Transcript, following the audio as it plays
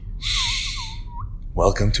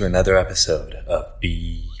Welcome to another episode of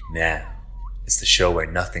Be Now. It's the show where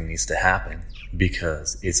nothing needs to happen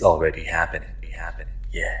because it's already happening.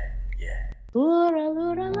 Yeah.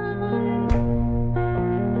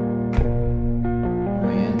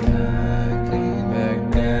 When I came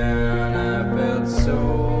back down, I felt so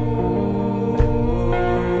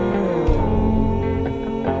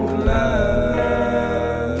alive.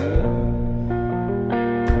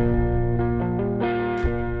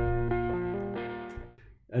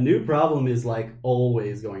 A new problem is like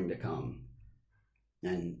always going to come.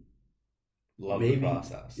 And Love maybe, the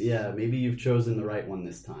process. yeah, maybe you've chosen the right one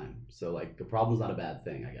this time. So like a problem's not a bad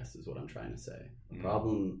thing, I guess is what I'm trying to say. A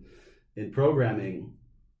problem in programming,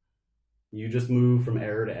 you just move from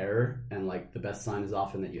error to error, and like the best sign is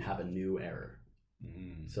often that you have a new error.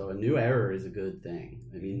 So a new error is a good thing.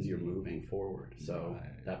 It means you're moving forward. So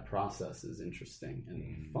Right. that process is interesting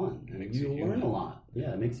and fun, and Makes you you learn human. a lot.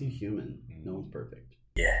 Yeah, it makes you human. No one's perfect.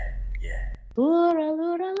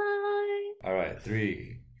 All right,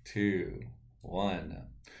 3, 2, 1.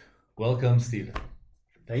 Welcome, Stephen.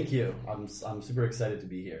 Thank you. I'm super excited to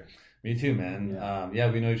be here. Me too, man.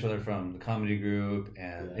 Yeah. We know each other from the comedy group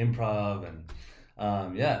and Yeah. improv, and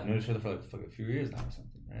know each other for like a few years now or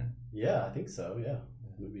something, right? Yeah, I think so. Yeah,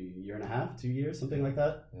 maybe a year and a half, 2 years, something like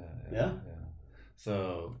that. Yeah.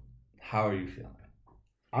 So, how are you feeling?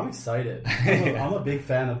 I'm excited. I'm a big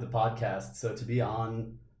fan of the podcast, so to be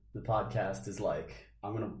on the podcast is like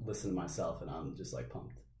I'm gonna listen to myself, and I'm just like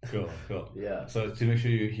pumped. Cool. Yeah, So to make sure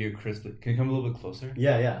you hear crisply, can you come a little bit closer?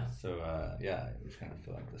 yeah. So we just kind of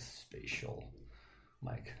feel like the spatial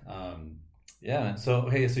mic. Man. So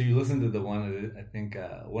so you listened to the one, I think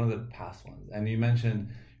one of the past ones, and you mentioned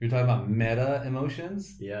you're talking about meta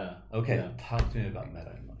emotions. Yeah. Okay, Yeah. talk to me about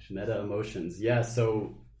meta emotions. Meta emotions. Yeah,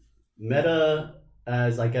 so meta,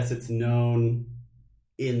 as I guess it's known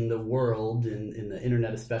in the world, in the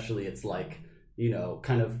internet especially, it's like,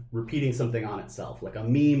 kind of repeating something on itself, like a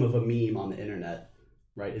meme of a meme on the internet,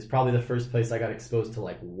 right, is probably the first place I got exposed to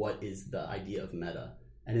like what is the idea of meta.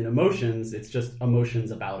 And in emotions, it's just emotions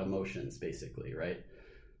about emotions, basically, right?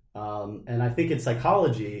 And I think in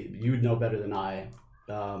psychology, you would know better than I,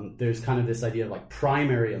 there's kind of this idea of like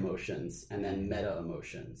primary emotions and then meta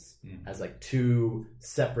emotions as like two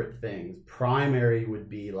separate things. Primary would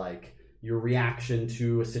be like your reaction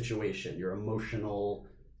to a situation, your emotional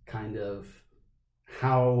kind of,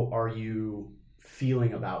 how are you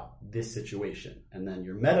feeling about this situation? And then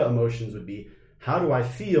your meta emotions would be, how do I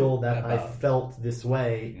feel that I felt this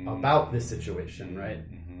way about this situation, right?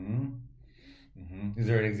 Is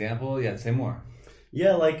there an example? Yeah, say more.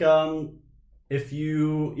 Yeah, like if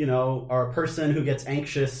you are a person who gets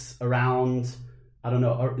anxious around, I don't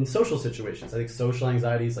know, or in social situations. I think social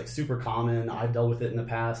anxiety is like super common. I've dealt with it in the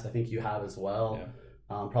past. I think you have as well. Yeah.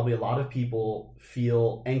 Probably a lot of people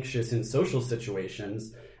feel anxious in social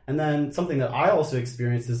situations. And then something that I also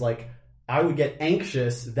experienced is like, I would get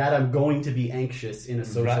anxious that I'm going to be anxious in a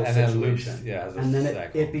social situation. And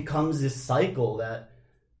then it becomes this cycle that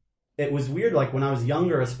it was weird. Like when I was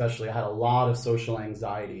younger, especially, I had a lot of social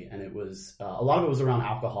anxiety, and it was a lot of it was around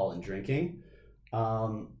alcohol and drinking.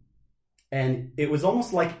 And it was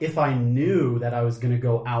almost like if I knew that I was going to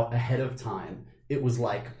go out ahead of time, it was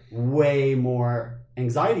like way more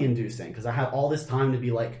anxiety inducing, because I had all this time to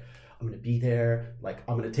be like, I'm going to be there, like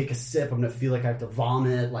I'm going to take a sip, I'm going to feel like I have to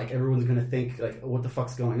vomit, like everyone's going to think like, what the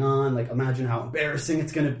fuck's going on, like imagine how embarrassing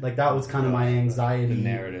it's going to, like that was kind of my anxiety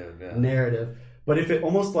narrative. But if it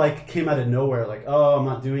almost like came out of nowhere, like, oh, I'm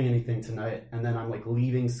not doing anything tonight, and then I'm like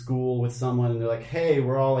leaving school with someone and they're like, hey,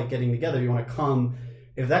 we're all like getting together, you want to come?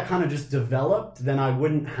 If that kind of just developed, then I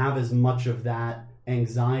wouldn't have as much of that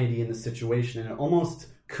anxiety in the situation, and it almost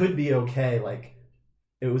could be okay. Like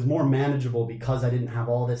it was more manageable because I didn't have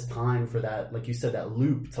all this time for that, like you said, that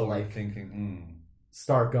loop to like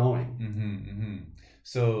start going.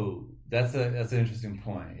 So that's an interesting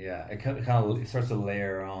point. Yeah, it kind of starts to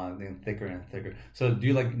layer on, getting thicker and thicker. So do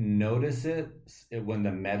you like notice it when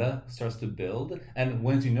the meta starts to build? And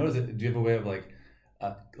once you notice it, do you have a way of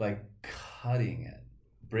like cutting it,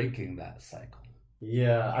 breaking that cycle?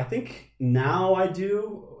 Yeah, I think now I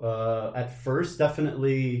do. At first,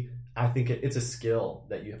 definitely, I think it's a skill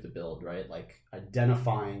that you have to build, right? Like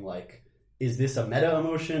identifying, like, is this a meta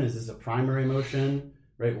emotion? Is this a primary emotion?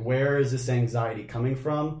 Right? Where is this anxiety coming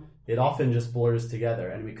from? It often just blurs together,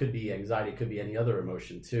 and it could be anxiety, it could be any other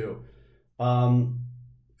emotion too.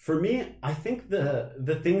 For me, I think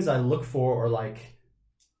the things I look for are like,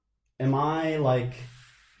 am I like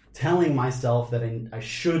telling myself that I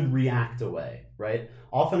should react away, right?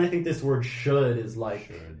 Often I think this word should is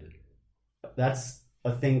like, that's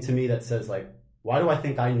a thing to me that says like, why do I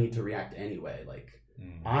think I need to react anyway? Like,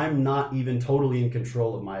 I'm not even totally in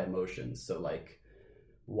control of my emotions. So like,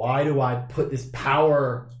 why do I put this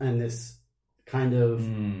power and this kind of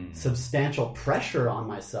substantial pressure on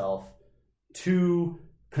myself to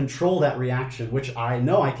control that reaction, which I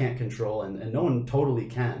know I can't control, and no one totally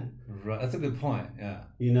can. Right. That's a good point. Yeah.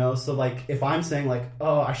 You know, so like if I'm saying like,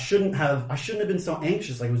 oh, I shouldn't have been so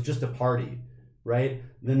anxious, like it was just a party, right?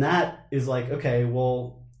 Then that is like, okay,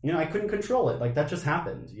 well, you know, I couldn't control it. Like that just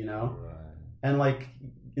happened, you know? Right. And like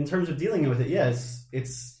in terms of dealing with it, yes,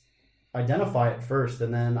 it's identify it first,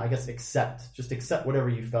 and then I guess accept whatever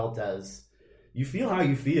you felt as. You feel how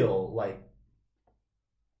you feel, like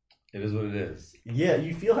it is what it is. Yeah,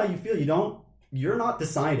 you feel how you feel. You're not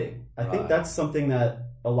deciding. I think that's something that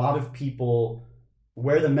a lot of people,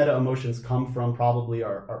 where the meta emotions come from, probably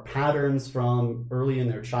are patterns from early in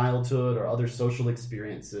their childhood or other social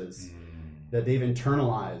experiences that they've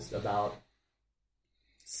internalized about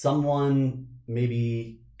someone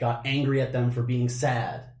maybe got angry at them for being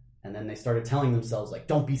sad. And then they started telling themselves like,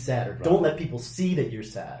 don't be sad, or don't let people see that you're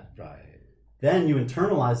sad. Right. Then you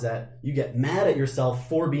internalize that, you get mad at yourself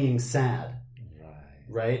for being sad,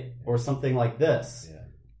 right? Or something like this. Yeah.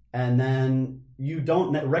 And then you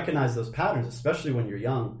don't recognize those patterns, especially when you're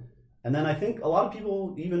young. And then I think a lot of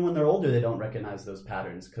people, even when they're older, they don't recognize those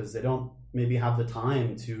patterns because they don't maybe have the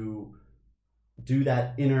time to do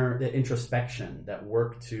that introspection, that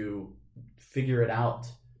work to figure it out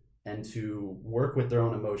and to work with their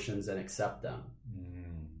own emotions and accept them.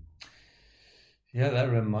 Yeah,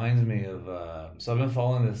 that reminds me of, so I've been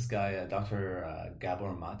following this guy, Dr.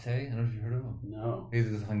 Gabor Mate. I don't know if you've heard of him. No.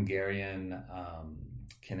 He's this Hungarian,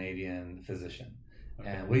 Canadian physician. Okay.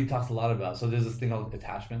 And what he talks a lot about, so there's this thing called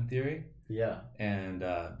attachment theory. Yeah. And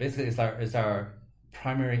basically it's our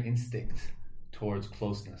primary instinct towards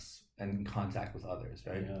closeness and contact with others,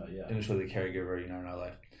 right? Yeah. Initially the caregiver, in our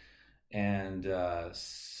life. And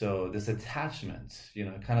so this attachment,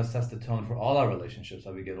 it kind of sets the tone for all our relationships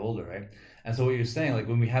as we get older, right? And so what you're saying, like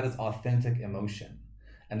when we have this authentic emotion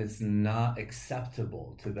and it's not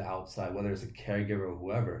acceptable to the outside, whether it's a caregiver or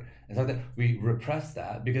whoever, it's like that we repress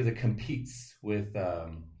that because it competes with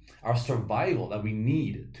our survival that we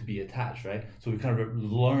need to be attached, right? So we kind of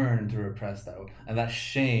learn to repress that. And that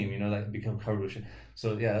shame, that becomes covered with shame.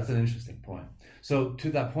 So yeah, that's an interesting point. So to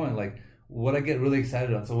that point, like, what I get really excited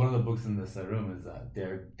about, so one of the books in this room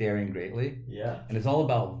is Daring Greatly. Yeah. And it's all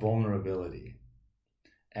about vulnerability.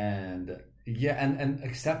 And and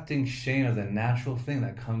accepting shame as a natural thing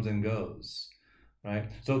that comes and goes, right?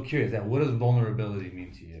 So curious, what does vulnerability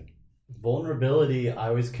mean to you? Vulnerability, I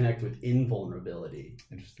always connect with invulnerability.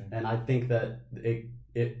 Interesting. And I think that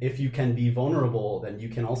if you can be vulnerable, then you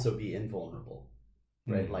can also be invulnerable,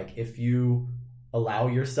 right? Like if you allow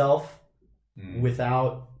yourself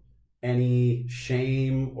without any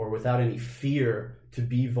shame or without any fear to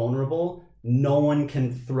be vulnerable, no one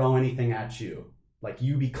can throw anything at you. Like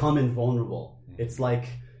you become invulnerable. It's like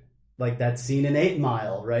that scene in 8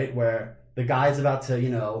 Mile, right? Where the guy's about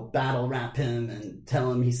to, battle rap him and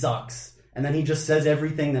tell him he sucks. And then he just says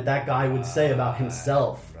everything that guy would say about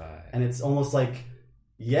himself. Right. And it's almost like,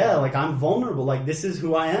 yeah, like I'm vulnerable. Like this is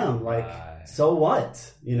who I am. Like, so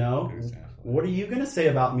what, What are you going to say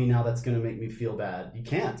about me now that's going to make me feel bad? You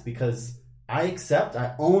can't, because I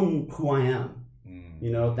own who I am.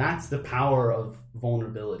 That's the power of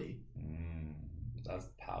vulnerability. That's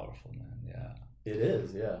powerful, man. Yeah. It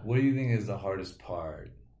is, yeah. What do you think is the hardest part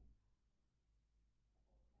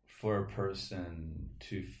for a person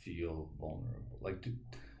to feel vulnerable? Like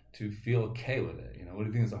to feel okay with it? What do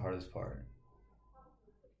you think is the hardest part?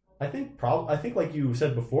 I think like you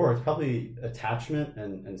said before, it's probably attachment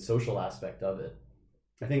and social aspect of it.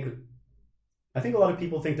 I think a lot of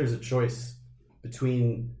people think there's a choice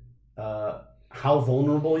between how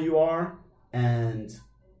vulnerable you are and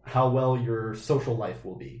how well your social life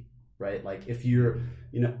will be, right? Like if you're,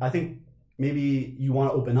 I think maybe you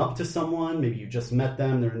want to open up to someone, maybe you just met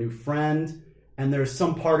them, they're a new friend, and there's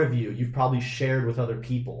some part of you you've probably shared with other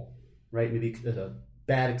people, right? Maybe a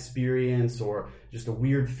bad experience or just a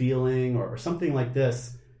weird feeling or something like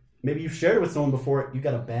this. Maybe you've shared it with someone before, you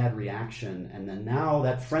got a bad reaction, and then now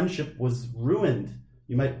that friendship was ruined.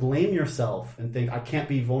 You might blame yourself and think, I can't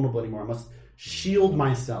be vulnerable anymore. I must shield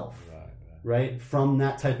myself, right, from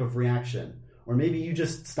that type of reaction. Or maybe you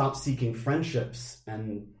just stop seeking friendships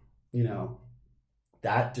and,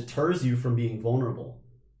 that deters you from being vulnerable,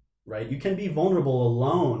 right? You can be vulnerable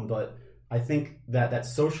alone, but I think that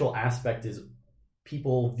social aspect is,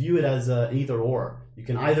 people view it as an either or. You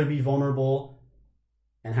can either be vulnerable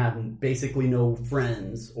and have basically no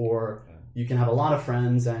friends, or you can have a lot of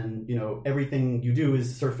friends and, you know, everything you do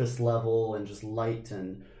is surface level and just light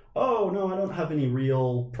and, oh, no, I don't have any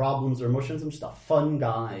real problems or emotions. I'm just a fun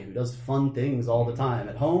guy who does fun things all the time.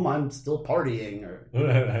 At home, I'm still partying or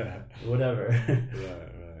whatever.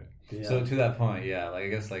 Right. Yeah. So to that point, yeah, like I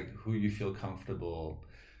guess like who you feel comfortable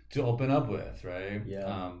to open up with, right?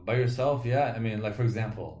 Yeah. By yourself, yeah. I mean, like for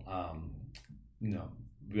example, you know,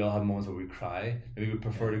 we all have moments where we cry. Maybe we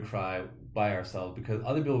prefer to cry by ourselves because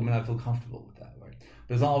other people may not feel comfortable with that, right?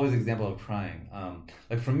 But it's not always an example of crying.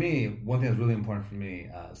 Like for me, one thing that's really important for me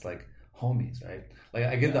is like homies, right? Like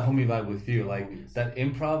I get the homie vibe with you, like homies. That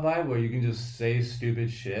improv vibe where you can just say stupid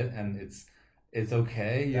shit and it's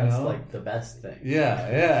okay, you That's know? like the best thing.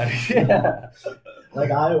 Yeah.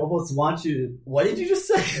 Like I almost want you to, what did you just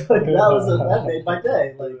say? Like that made my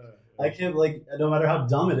day. Like I can't, like, no matter how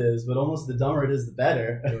dumb it is, but almost the dumber it is, the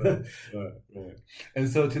better. Right. And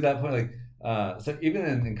so to that point, like, so even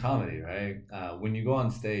in comedy, right? When you go on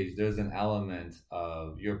stage, there's an element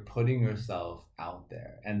of you're putting yourself out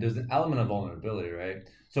there, and there's an element of vulnerability, right?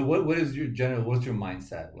 So what's your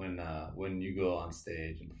mindset when you go on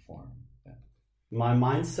stage and perform? Yeah. My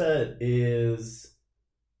mindset is,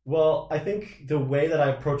 well, I think the way that I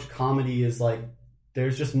approach comedy is like,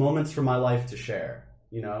 there's just moments from my life to share,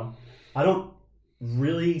 you know? I don't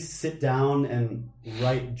really sit down and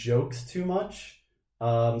write jokes too much.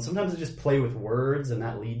 Sometimes I just play with words and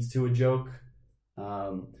that leads to a joke.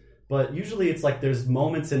 But usually it's like there's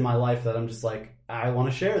moments in my life that I'm just like, I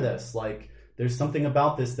want to share this. Like there's something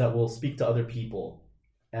about this that will speak to other people.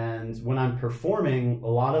 And when I'm performing, a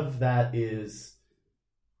lot of that is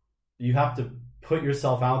you have to put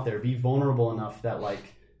yourself out there, be vulnerable enough that like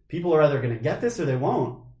people are either going to get this or they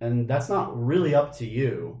won't. And that's not really up to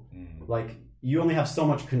you. Like you only have so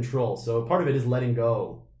much control. So part of it is letting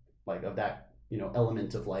go, like of that, you know,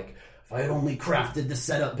 element of like, if I had only crafted the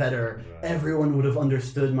setup better, everyone would have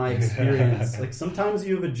understood my experience. Like sometimes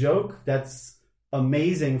you have a joke that's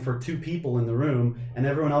amazing for two people in the room and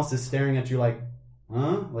everyone else is staring at you like,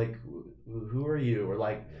 huh? Like, who are you? Or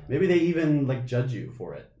like, maybe they even like judge you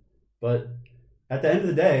for it. But at the end of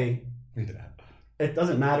the day, it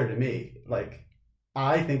doesn't matter to me. Like,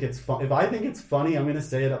 I think it's fun. If I think it's funny, I'm going to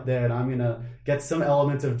say it up there and I'm going to get some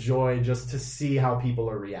element of joy just to see how people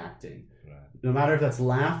are reacting. Right. No matter if that's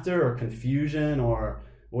laughter or confusion or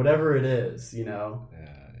whatever it is, you know,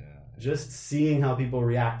 just seeing how people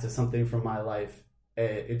react to something from my life.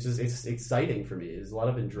 It's exciting for me. There's a lot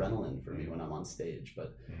of adrenaline for me when I'm on stage,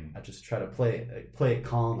 but I just try to play it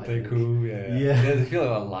calm. Play cool. Yeah. There's a feeling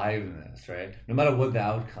of aliveness, right? No matter what the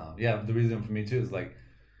outcome. Yeah. The reason for me too is like,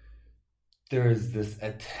 there is this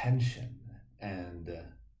attention and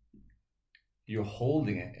you're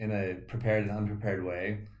holding it in a prepared and unprepared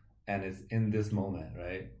way and it's in this moment,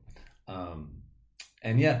 right?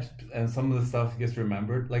 And some of the stuff gets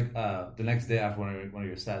remembered. Like the next day after one of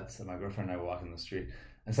your sets, my girlfriend and I were walking the street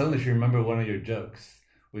and suddenly she remembered one of your jokes,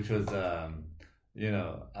 which was you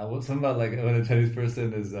know, something about like when a Chinese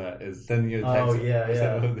person is sending you a text. Oh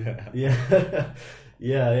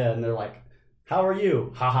yeah. And they're like, how are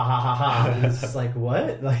you? Ha ha ha ha ha. And it's just like,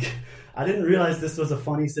 what? Like, I didn't realize this was a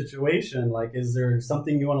funny situation. Like, is there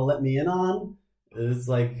something you want to let me in on? It's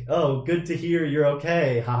like, oh, good to hear you're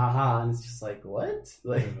okay. Ha ha ha. And it's just like, what?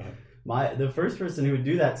 Like, the first person who would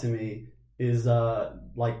do that to me is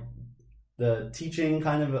like the teaching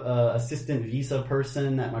kind of assistant visa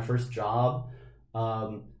person at my first job.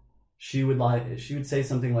 She would say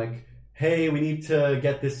something like, hey, we need to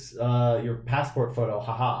get this your passport photo.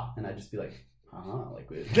 Haha. And I'd just be like, like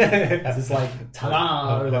it's just like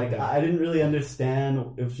ta-da, or like I didn't really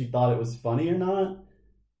understand if she thought it was funny or not,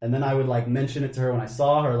 and then I would like mention it to her when I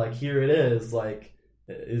saw her, like, here it is, like,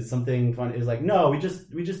 is something funny? Is like, no, we just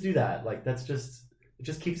do that, like that's just, it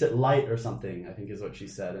just keeps it light or something, I think is what she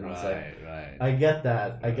said. And I was like, I get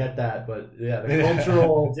that, but yeah, the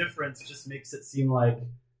cultural difference just makes it seem like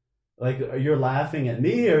you're laughing at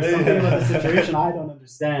me or something about the situation I don't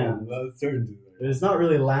understand. It's not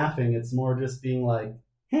really laughing. It's more just being like,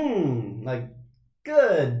 like,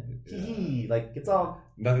 good. Yeah. Like, it's all...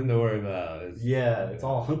 Nothing to worry about. It's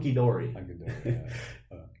all hunky-dory.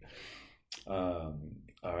 All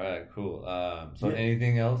right, cool.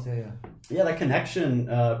 Anything else? Yeah, that connection,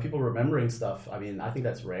 people remembering stuff. I mean, I think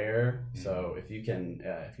that's rare. Mm-hmm. So if you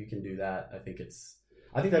can do that, I think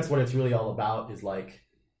that's what it's really all about, is like,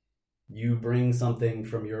 you bring something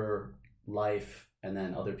from your life and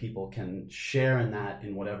then other people can share in that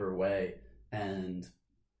in whatever way. And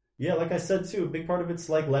yeah, like I said too, a big part of it's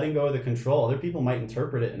like letting go of the control. Other people might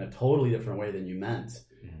interpret it in a totally different way than you meant,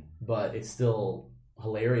 but it's still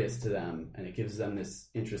hilarious to them, and it gives them this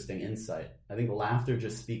interesting insight. I think laughter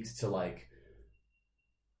just speaks to like,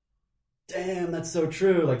 damn, that's so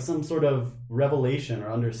true, like some sort of revelation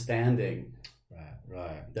or understanding.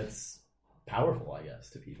 Right. That's powerful, I guess,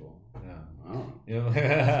 to people. Yeah. Oh.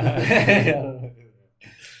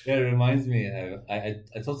 Yeah, it reminds me. I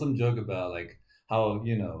told some joke about like how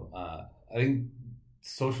I think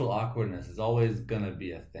social awkwardness is always gonna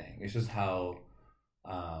be a thing. It's just how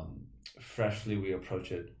freshly we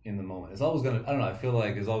approach it in the moment. It's always gonna. I don't know. I feel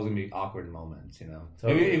like there's always gonna be awkward moments.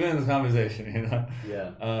 Totally. Maybe even in this conversation.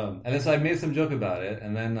 Yeah. And then so I made some joke about it,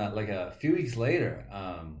 and then like a few weeks later,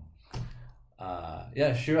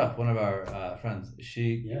 Shira, one of our friends,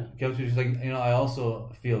 she came to me. She's like, I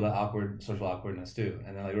also feel that social awkwardness too,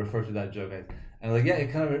 and then like refer to that joke. And like,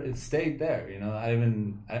 it stayed there. I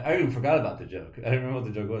even forgot about the joke. I didn't remember what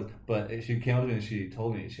the joke was, but she came up to me and she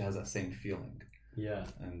told me she has that same feeling. Yeah.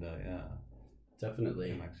 And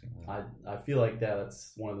definitely. I feel like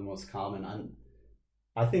that's one of the most common.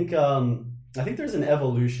 I think there's an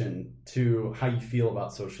evolution to how you feel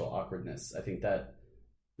about social awkwardness. I think that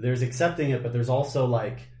there's accepting it, but there's also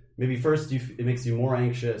like maybe first it makes you more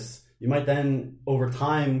anxious. You might then over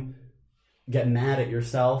time get mad at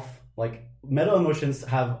yourself. Like meta emotions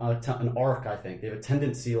have an arc. I think they have a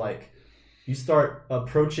tendency, like you start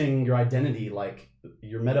approaching your identity, like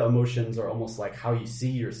your meta emotions are almost like how you see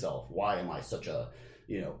yourself. Why am I such a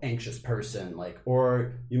anxious person? Like,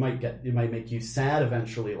 or it might make you sad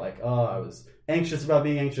eventually. Like, oh, I was anxious about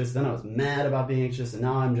being anxious, then I was mad about being anxious, and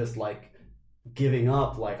now I'm just like giving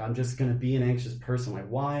up. Like, I'm just gonna be an anxious person. Like,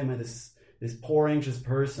 why am I this poor anxious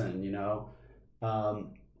person?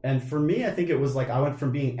 And for me, I think it was like I went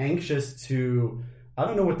from being anxious to, I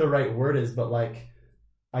don't know what the right word is, but like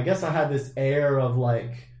I guess I had this air of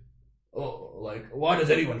like, oh, like, why does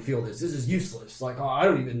anyone feel this? This is useless. Like, oh, I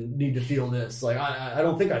don't even need to feel this. Like, I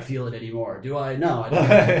don't think I feel it anymore. Do I? No, I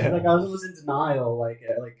don't. Like, I was in denial, like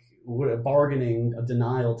bargaining, a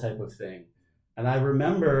denial type of thing. And I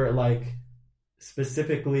remember, like,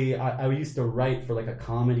 specifically, I used to write for, like, a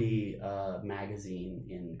comedy magazine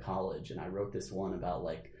in college. And I wrote this one about,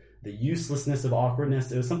 like, the uselessness of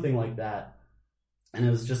awkwardness. It was something like that. And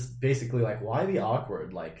it was just basically, like, why be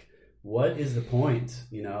awkward? Like, what is the point?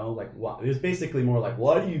 Like, it was basically more like,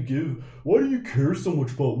 why do you care so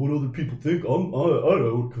much about what other people think? I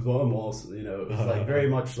don't, because I'm awesome. It's like very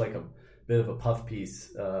much like a bit of a puff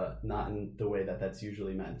piece, not in the way that's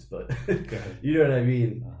usually meant, but you know what I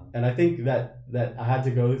mean? And I think that I had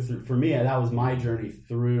to go through, for me, that was my journey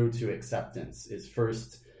through to acceptance. Is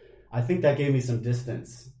first, I think that gave me some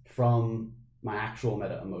distance from my actual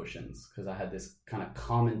meta emotions, because I had this kind of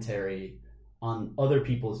commentary on other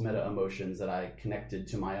people's meta emotions that I connected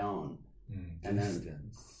to my own. And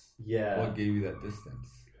distance. Yeah. What gave you that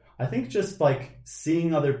distance? I think just like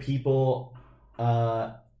seeing other people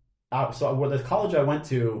out. So the college I went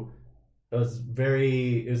to, it was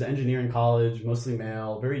an engineering college, mostly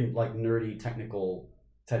male, very like nerdy, technical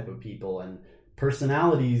type of people, and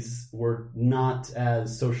personalities were not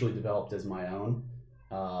as socially developed as my own.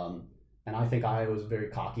 And I think I was very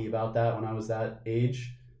cocky about that when I was that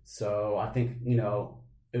age. So I think,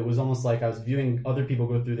 it was almost like I was viewing other people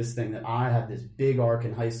go through this thing that I had this big arc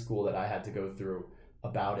in high school that I had to go through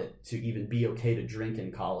about it to even be okay to drink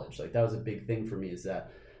in college. Like, that was a big thing for me, is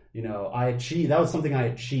that, that was something I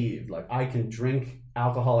achieved. Like, I can drink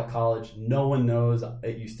alcohol at college. No one knows.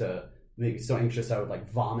 It used to make me so anxious I would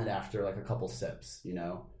like vomit after like a couple sips,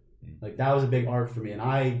 Like, that was a big arc for me. And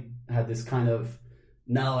I had this kind of,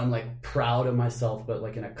 now I'm like proud of myself, but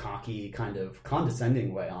like in a cocky kind of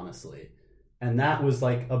condescending way, honestly. And that was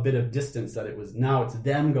like a bit of distance, that now it's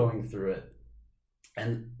them going through it.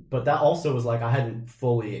 But that also was like, I hadn't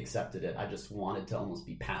fully accepted it. I just wanted to almost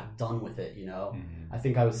be done with it, I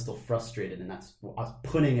think I was still frustrated, and I was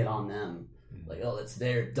putting it on them. Like, oh, it's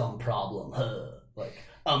their dumb problem. Like,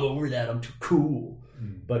 I'm over that. I'm too cool.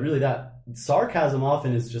 But really, that sarcasm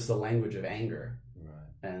often is just a language of anger.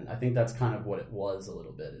 And I think that's kind of what it was a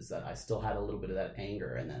little bit, is that I still had a little bit of that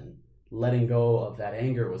anger, and then letting go of that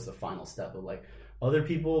anger was the final step of like, other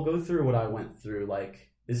people go through what I went through,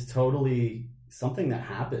 like, is totally something that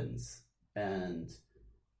happens. And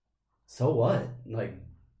so what? Like,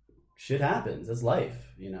 shit happens. It's life,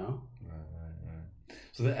 Right.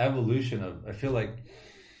 So the evolution of, I feel like,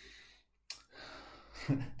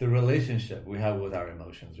 the relationship we have with our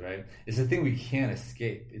emotions, right? It's a thing we can't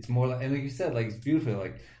escape. It's more like, and like you said, like, it's beautiful.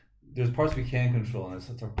 Like, there's parts we can control, and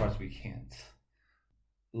there's parts we can't.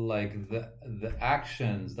 Like the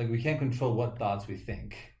actions, like, we can't control what thoughts we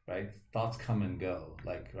think, right? Thoughts come and go,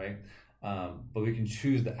 like, right? But we can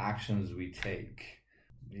choose the actions we take.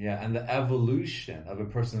 Yeah, and the evolution of a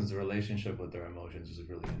person's relationship with their emotions is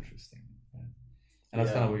really interesting. Right? And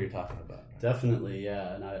that's kind of what you're talking about. Right? Definitely,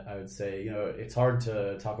 yeah. And I would say, it's hard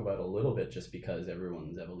to talk about a little bit just because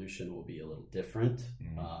everyone's evolution will be a little different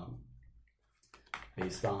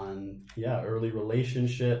based on, early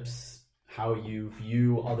relationships, how you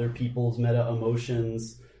view other people's meta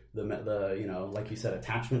emotions, the like you said,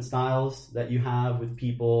 attachment styles that you have with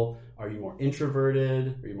people. Are you more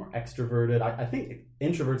introverted? Are you more extroverted? I think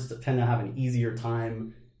introverts tend to have an easier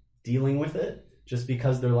time dealing with it just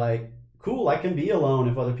because they're like, cool, I can be alone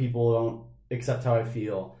if other people don't accept how I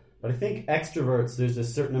feel. But I think extroverts, there's a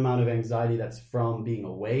certain amount of anxiety that's from being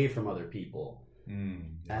away from other people.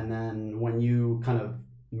 And then when you kind of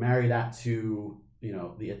marry that to,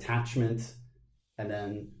 the attachment and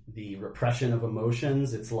then the repression of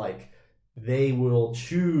emotions, it's like they will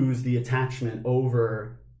choose the attachment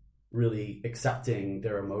over really accepting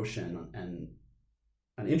their emotion. And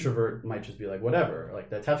an introvert might just be like, whatever, like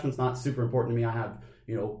the attachment's not super important to me. I have,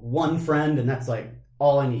 one friend and that's like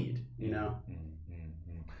all I need,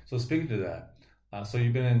 So speaking to that, so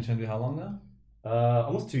you've been in Chengdu how long now?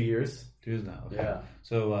 Almost 2 years. 2 years now. Okay. Yeah.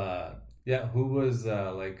 So who was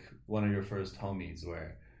like one of your first homies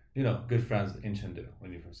where, good friends in Chengdu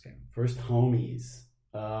when you first came? First homies.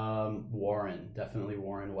 Warren, definitely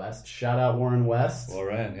Warren West. Shout out Warren West.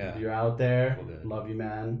 Warren, yeah. If you're out there, love you,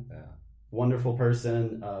 man. Yeah. Wonderful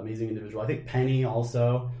person, amazing individual. I think Penny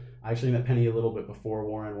also. I actually met Penny a little bit before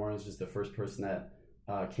Warren. Warren's just the first person that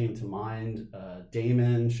came to mind.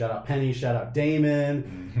 Damon, shout out Penny, shout out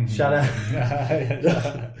Damon, shout out.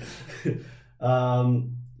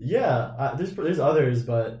 There's others,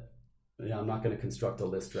 but I'm not going to construct a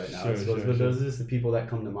list right now. Those are just the people that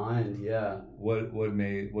come to mind. Yeah. What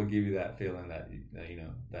gave you that feeling that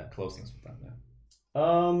that closeness with them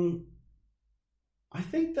then? I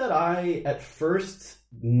think that I at first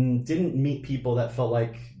didn't meet people that felt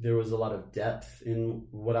like there was a lot of depth in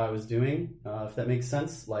what I was doing, if that makes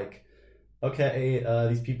sense. Like, okay,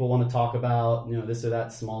 these people want to talk about this or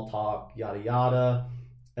that, small talk, yada yada.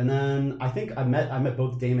 And then I think I met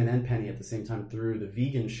both Damon and Penny at the same time through the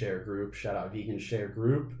Vegan Share group. Shout out Vegan Share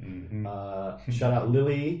group. Shout out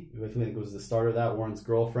Lily, who I think was the starter of that, Warren's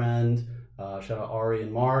girlfriend. Shout out Ari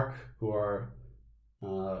and Mark, who are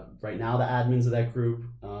right now the admins of that group.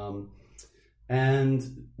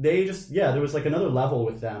 And they just, there was like another level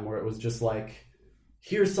with them where it was just like,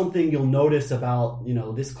 here's something you'll notice about,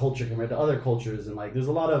 this culture compared to other cultures. And like, there's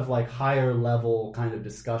a lot of like higher level kind of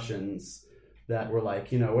discussions that were like,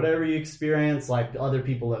 whatever you experience, like other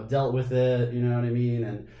people have dealt with it, you know what I mean?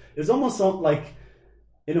 And it's almost like,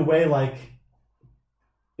 in a way, like,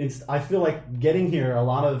 I feel like getting here, a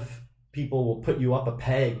lot of people will put you up a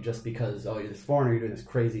peg just because, you're this foreigner, you're doing this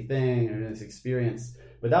crazy thing, you're doing this experience.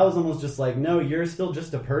 But that was almost just like, no, you're still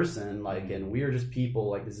just a person, like, and we're just people,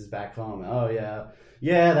 like, this is back home. Oh,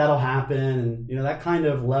 yeah, that'll happen. And, that kind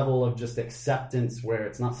of level of just acceptance where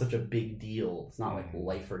it's not such a big deal. It's not like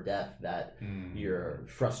life or death that you're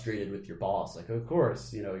frustrated with your boss. Like, of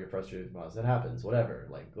course, you're frustrated with your boss. That happens, whatever.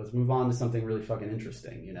 Like, let's move on to something really fucking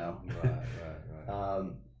interesting,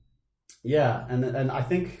 Right. Yeah, and I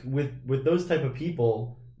think with those type of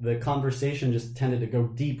people, the conversation just tended to go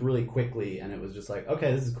deep really quickly, and it was just like,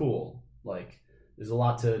 okay, this is cool. Like, there's a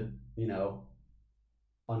lot to,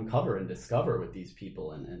 uncover and discover with these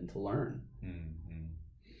people and to learn. Mm-hmm.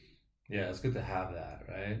 Yeah, it's good to have that,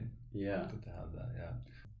 right? Yeah. It's good to have that, yeah.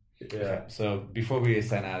 Yeah. Okay, so before we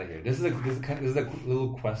sign out of here, this is a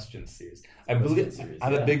little question series. I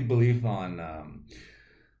have a big belief on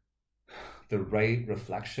the right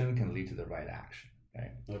reflection can lead to the right action,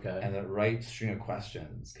 right? Okay. And the right string of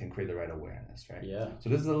questions can create the right awareness, right? Yeah. So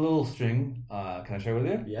this is a little string. Can I share with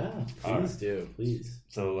you? Yeah, please do, please.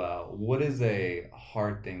 So what is a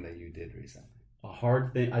hard thing that you did recently? A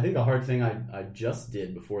hard thing? I think a hard thing I just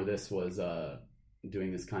did before this was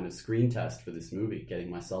doing this kind of screen test for this movie, getting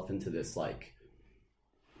myself into this like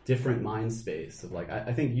different mind space of like,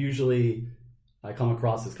 I think usually I come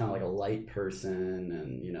across as kind of like a light person,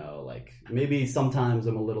 and like maybe sometimes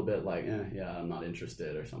I'm a little bit like, I'm not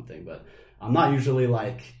interested or something, but I'm not usually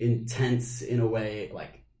like intense in a way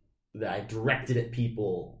like that I directed at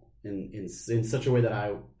people in such a way that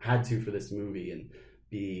I had to for this movie, and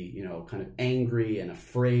be kind of angry and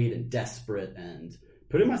afraid and desperate, and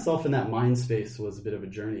putting myself in that mind space was a bit of a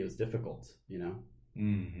journey. It was difficult,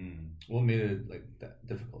 Mm-hmm. What made it like that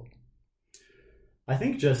difficult? I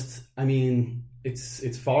think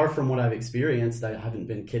it's far from what I've experienced. I haven't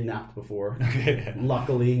been kidnapped before.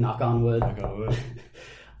 Luckily, knock on wood.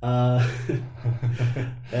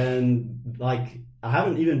 And like, I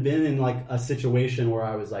haven't even been in like a situation where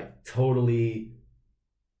I was like totally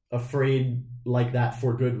afraid like that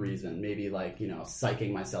for good reason. Maybe like,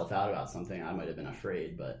 psyching myself out about something, I might have been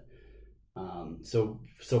afraid, but so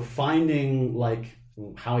finding like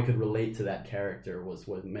how I could relate to that character was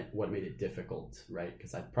what made it difficult, right?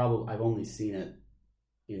 Because I've only seen it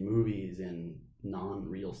in movies in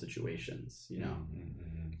non-real situations,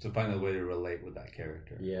 Mm-hmm. So finding a way to relate with that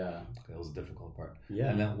character. Yeah, that was the difficult part. Yeah.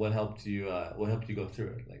 And then what helped you go through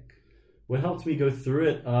it? Like, what helped me go through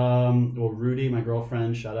it? Well, Rudy, my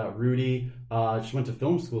girlfriend, shout out Rudy. She went to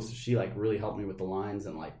film school, so she like really helped me with the lines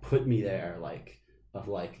and like put me there,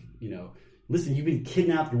 listen, you've been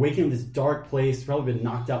kidnapped, you're waking up in this dark place, you've probably been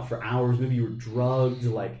knocked out for hours, maybe you were drugged,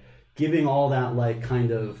 like giving all that like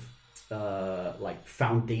kind of like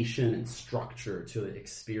foundation and structure to the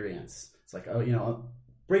experience. It's like,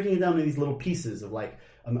 breaking it down into these little pieces of like,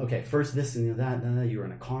 okay, first this and that, you were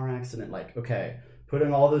in a car accident, like, okay,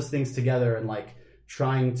 putting all those things together and like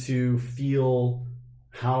trying to feel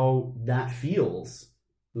how that feels,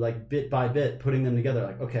 like bit by bit, putting them together,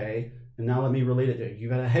 like, okay, and now let me relate it to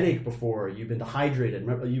you've had a headache before, you've been dehydrated,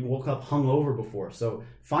 you woke up hungover before. So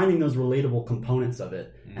finding those relatable components of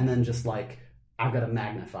it, and then just like, I've got to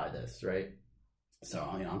magnify this, right? So,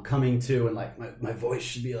 I'm coming to, and like my voice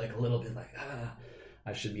should be like a little bit like,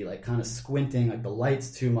 I should be like kind of squinting, like the light's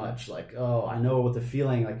too much, like, oh, I know what the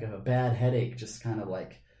feeling, like a bad headache, just kind of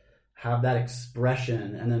like have that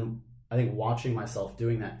expression. And then I think watching myself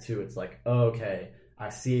doing that too, it's like, oh, okay, I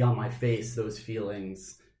see on my face those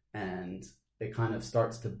feelings, and it kind of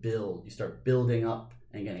starts to build. You start building up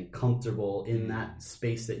and getting comfortable in that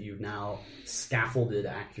space that you've now scaffolded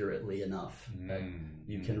accurately enough that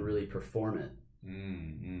you can really perform it.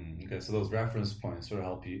 Okay, so those reference points sort of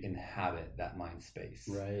help you inhabit that mind space,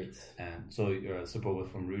 right? And so you're support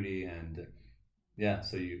with from Rudy, and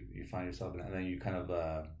so you find yourself in it, and then you kind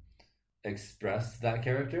of express that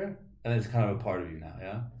character, and it's kind of a part of you now.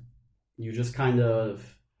 Yeah, you just kind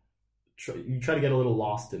of try to get a little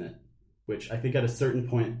lost in it, which I think at a certain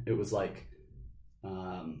point it was like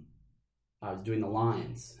I was doing the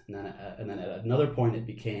lines, and then at another point it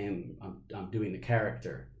became I'm doing the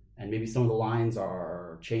character. And maybe some of the lines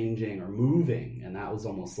are changing or moving, and that was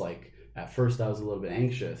almost like, at first I was a little bit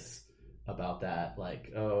anxious about that,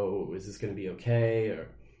 like, oh, is this going to be okay?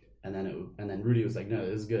 And then Rudy was like, no,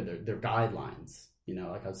 this is good. They're guidelines,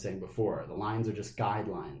 like I was saying before, the lines are just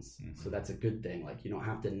guidelines. So that's a good thing. Like, you don't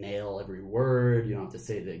have to nail every word, you don't have to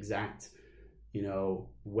say the exact,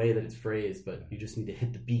 way that it's phrased, but you just need to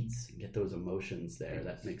hit the beats and get those emotions there.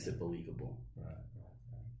 That makes it believable. Right.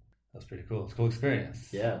 That's pretty cool. It's a cool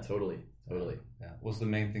experience. Yeah, totally. Yeah. What's the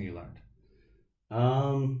main thing you learned? I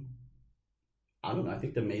don't know. I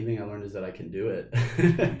think the main thing I learned is that I can do it.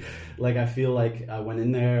 Like, I feel like I went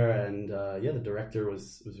in there and, the director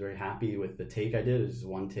was very happy with the take I did. It was just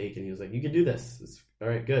one take, and he was like, you can do this. It's all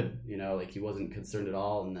right, good. Like, he wasn't concerned at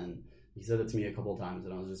all. And then he said it to me a couple of times,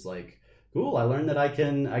 and I was just like, cool. I learned that I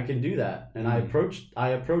can do that. And I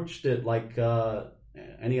approached it like,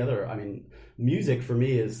 any other, music for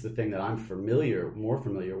me is the thing that I'm more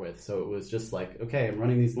familiar with. So it was just like, okay, I'm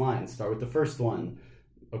running these lines. Start with the first one.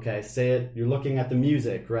 Okay, say it. You're looking at the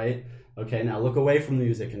music, right? Okay, now look away from the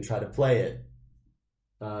music and try to play it.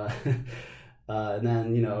 And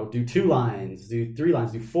then, do 2 lines, do 3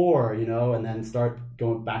 lines, do 4, and then start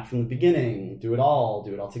going back from the beginning. Do it all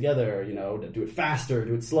together, do it faster,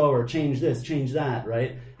 do it slower, change this, change that,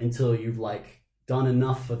 right? Until you've like done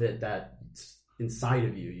enough of it that inside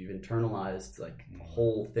of you, you've internalized like the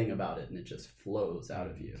whole thing about it, and it just flows out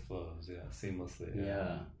of you. It flows, seamlessly.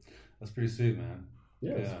 Yeah. That's pretty sweet, man.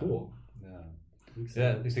 Yeah, it's cool. Yeah,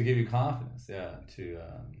 it's to give you confidence, to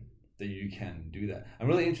that you can do that. I'm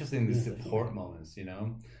really interested in these support moments,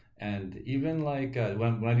 and even like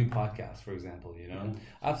when I do podcasts, for example,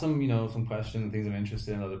 I have some some questions, things I'm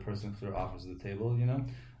interested in, other person sort of offers at the table,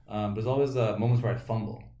 there's always moments where I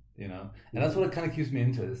fumble, and that's what it kind of keeps me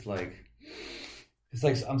into it. It's like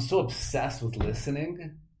I'm so obsessed with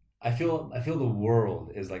listening. I feel the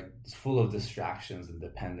world is like full of distractions and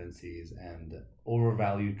dependencies and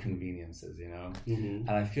overvalued conveniences, And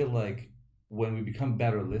I feel like when we become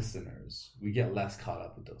better listeners, we get less caught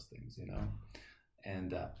up with those things,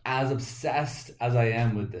 And as obsessed as I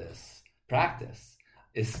am with this practice,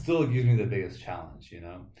 it still gives me the biggest challenge,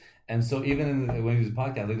 And so even when you do the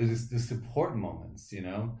podcast, like there's this support moments,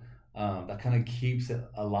 that kind of keeps it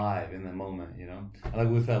alive in the moment, And like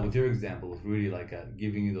with your example, with Rudy, like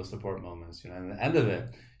giving you those support moments, And at the end of it,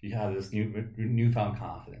 you have this newfound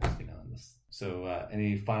confidence, in this. So,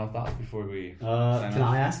 any final thoughts before we? Can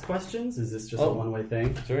I ask questions? Is this just a one-way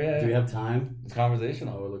thing? Sure. Yeah. Do we have time? It's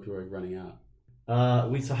conversational. Oh, look, we're running out.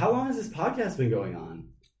 So how long has this podcast been going on?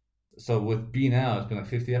 So with B Now, it's been like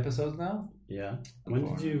 50 episodes now. Yeah.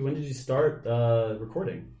 When did you start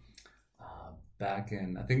recording? Back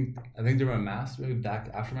in I think during my master's, maybe back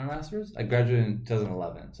after my master's. I graduated in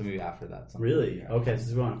 2011, so maybe after that. Really? Yeah. Okay, so this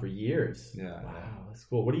has been on for years. Yeah. Wow, that's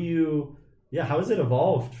cool. How has it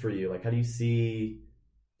evolved for you? Like, how do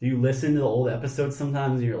you listen to the old episodes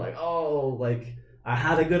sometimes and you're like, oh, like I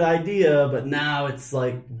had a good idea, but now it's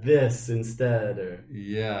like this instead, or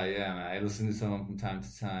Yeah, man. I listen to some from time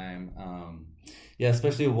to time. Yeah,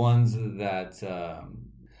 especially ones that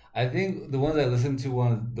I think the ones I listen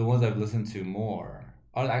to, the ones I've listened to more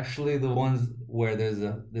are actually the ones where there's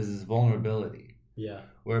this vulnerability, yeah,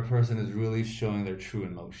 where a person is really showing their true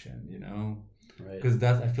emotion, you know? right. Because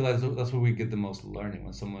I feel like that's where we get the most learning,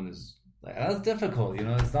 when someone is like, that's difficult, you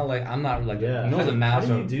know? It's not like I'm not like Yeah. no one's a How do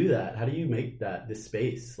master. you do that? How do you make this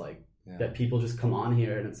space like Yeah. that people just come on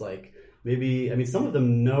here and it's like maybe, I mean, some of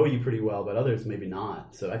them know you pretty well, but others maybe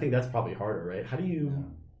not. So I think that's probably harder, right? How do you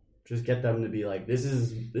just get them to be like, this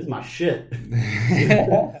is my shit,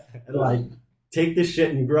 and like take this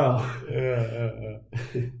shit and grow?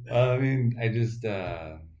 I mean, I just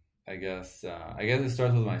I guess it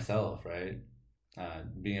starts with myself, right?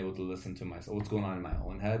 Being able to listen to myself, what's going on in my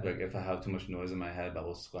own head. Like if I have too much noise in my head about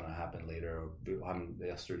what's going to happen later or what happened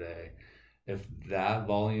yesterday, if that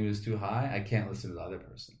volume is too high, I can't listen to the other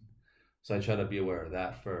person. So I try to be aware of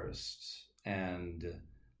that first. And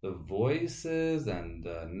the voices and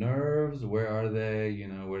the nerves, where are they? You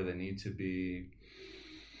know, where do they need to be?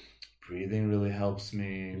 Breathing really helps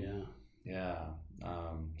me. Yeah.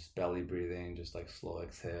 Just belly breathing, just like slow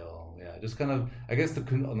exhale. Yeah, just kind of, I guess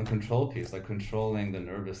on the control piece, like controlling the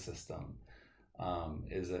nervous system,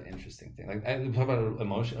 is an interesting thing. Like we talk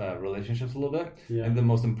about relationships a little bit, and the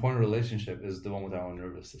most important relationship is the one with our own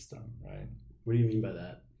nervous system, right? What do you mean by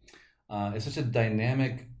that? It's such a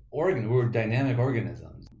dynamic organ. We're dynamic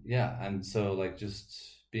organisms. Yeah, and so like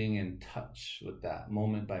just being in touch with that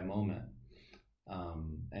moment by moment.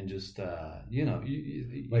 And just you know,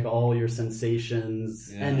 you like all your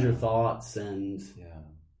sensations and your thoughts and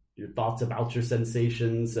your thoughts about your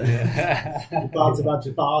sensations and your thoughts about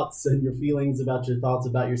your thoughts and your feelings about your thoughts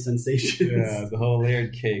about your sensations. Yeah, the whole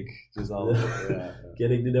layered cake, just all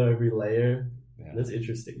getting to know every layer. That's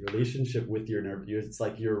interesting. Relationship with your nerve. It's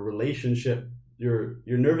like your relationship, your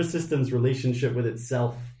nervous system's relationship with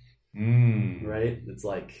itself. Right? It's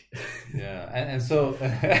like and so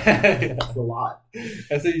that's a lot.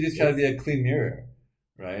 And so you just try to be a clean mirror,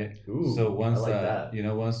 right? Ooh, so once I like that. you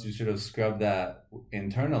know, once you sort of scrub that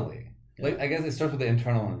internally, like I guess it starts with the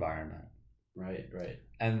internal environment, right,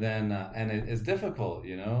 and then and it's difficult,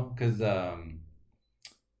 you know, because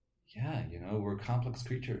you know, we're complex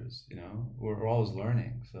creatures, you know, we're always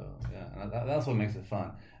learning, so and that's what makes it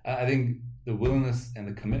fun. I think the willingness and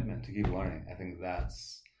the commitment to keep learning, I think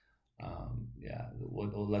that's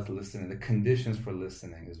what lets listening, the conditions for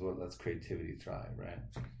listening is what lets creativity thrive, right?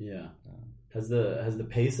 Yeah. Has the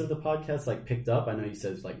pace of the podcast like picked up? I know you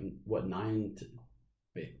said it's like what,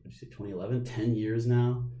 2011, 10 years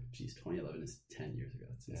now? Jeez, 2011 is 10 years ago.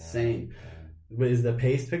 It's insane. But is the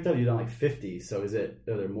pace picked up? You've done like 50, so are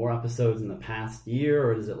there more episodes in the past year,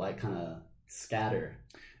 or does it like kind of scatter?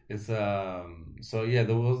 It's so yeah,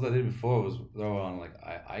 the ones that I did before they were on like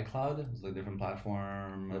iCloud. It was like a different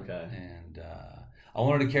platform. Okay. And I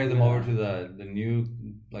wanted to carry them over to the new,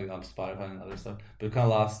 like on Spotify and other stuff, but it kind of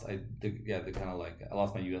lost. I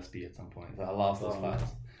lost my USB at some point. So I lost those files.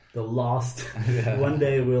 The lost. One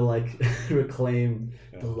day we'll like reclaim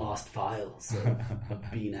the lost files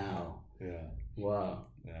of Be Now. Yeah. Wow.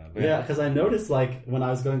 Yeah, because I noticed like when I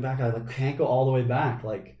was going back, I like can't go all the way back.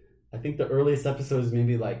 Like I think the earliest episode is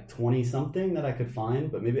maybe like 20 something that I could find,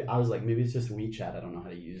 but maybe I was like, maybe it's just WeChat. I don't know how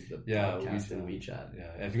to use the podcast in WeChat.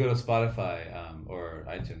 Yeah, if you go to Spotify or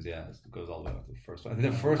iTunes, it goes all the way up to the first one. I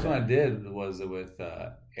think the first one I did was with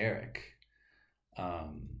Eric.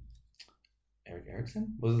 Eric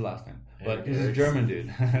Erickson? What was his last name? But he's a German dude.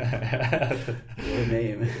 What a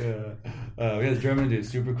name. We had a German dude,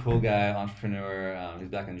 super cool guy, entrepreneur. He's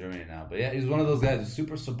back in Germany now. But yeah, he's one of those guys who's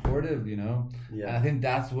super supportive, you know? Yeah. And I think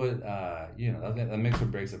that's what, you know, that makes or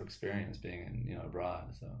breaks up experience being in, you know,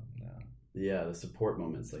 abroad. So, yeah, the support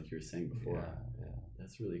moments like you were saying before. Yeah.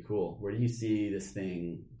 That's really cool. Where do you see this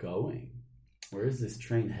thing going? Where is this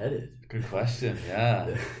train headed? Good question.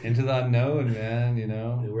 Yeah. Into the unknown, man, you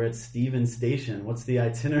know. We're at Stevens Station. What's the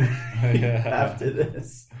itinerary after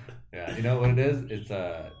this? Yeah. You know what it is? It's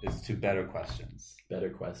to better questions. Better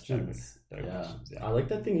questions. Better questions. Yeah. I like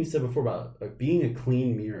that thing you said before about being a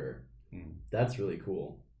clean mirror. That's really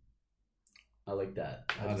cool. I like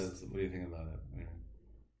that. What do you think about it?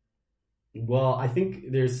 Well, I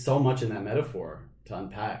think there's so much in that metaphor. to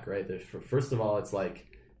unpack, right? First of all, it's like,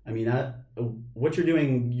 I mean, what you're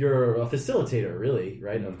doing, you're a facilitator, really,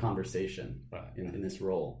 right, of conversation in this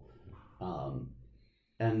role.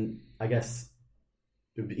 And I guess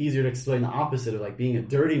it would be easier to explain the opposite of like being a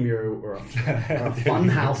dirty mirror or a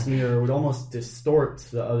funhouse mirror would almost distort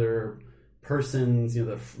the other person's,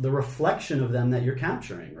 the reflection of them that you're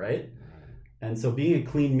capturing, right? And so being a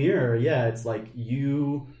clean mirror, it's like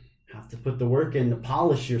you have to put the work in to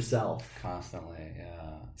polish yourself constantly,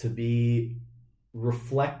 to be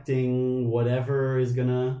reflecting whatever is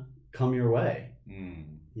gonna come your way.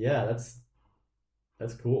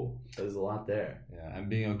 That's cool. There's a lot there. And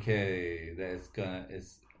being okay that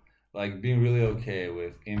it's like being really okay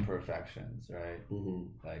with imperfections, right?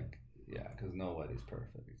 Like because nobody's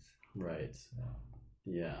perfect, right?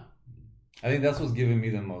 I think that's what's given me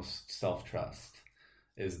the most self-trust,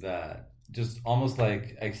 is that just almost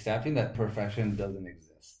like accepting that perfection doesn't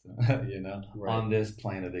exist, on this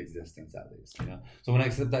plane of existence, at least, So when I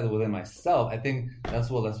accept that within myself, I think that's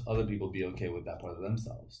what lets other people be okay with that part of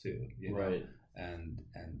themselves too, Right. And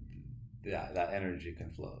that energy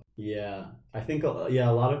can flow. I think a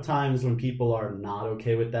lot of times when people are not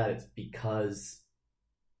okay with that, it's because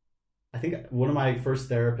I think one of my first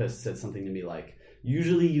therapists said something to me like,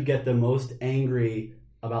 usually you get the most angry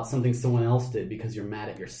about something someone else did because you're mad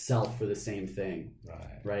at yourself for the same thing.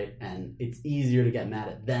 Right? And it's easier to get mad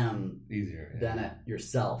at them than at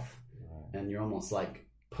yourself. And you're almost like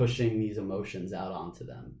pushing these emotions out onto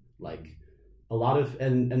them. Like a lot of,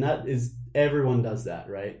 and that is, everyone does that,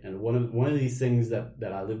 right? And one of these things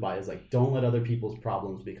that I live by is like, don't let other people's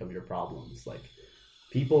problems become your problems. Like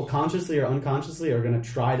people consciously or unconsciously are going to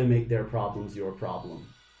try to make their problems your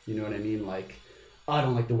problem. You know what I mean? Like, I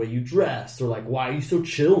don't like the way you dress, or like, why are you so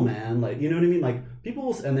chill, man? Like, you know what I mean? Like people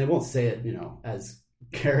will, and they won't say it, as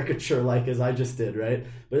caricature like as I just did, right?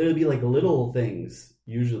 But it'll be like little things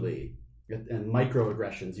usually, and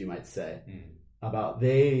microaggressions, you might say, about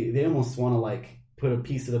they almost want to like put a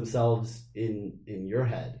piece of themselves in your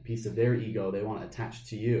head, a piece of their ego they want to attach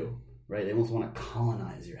to you, right? They almost want to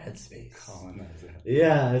colonize your headspace.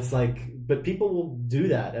 It's like, but people will do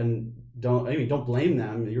that, and don't blame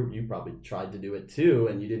them. You probably tried to do it too,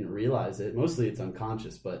 and you didn't realize it. Mostly it's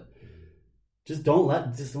unconscious, but just don't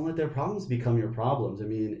let their problems become your problems. I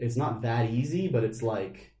mean, it's not that easy, but it's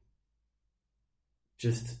like,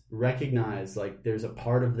 just recognize like there's a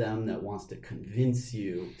part of them that wants to convince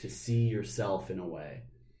you to see yourself in a way.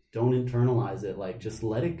 Don't internalize it. Like, just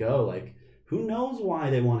let it go. Like, who knows why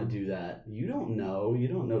they want to do that? You don't know.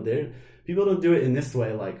 People don't do it in this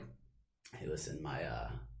way. Like, hey, listen, my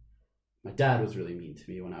dad was really mean to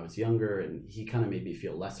me when I was younger, and he kind of made me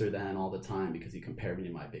feel lesser than all the time because he compared me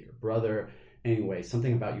to my bigger brother. Anyway,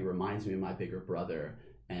 something about you reminds me of my bigger brother,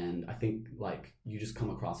 and I think like you just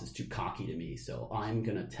come across as too cocky to me, so I'm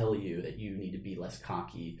gonna tell you that you need to be less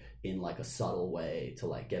cocky in like a subtle way to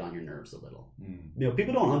like get on your nerves a little.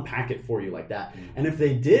 People don't unpack it for you like that. And if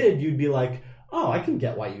they did, you'd be like, oh, I can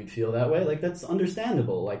get why you'd feel that way. Like, that's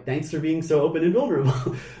understandable. Like, thanks for being so open and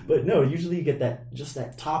vulnerable. But no, usually you get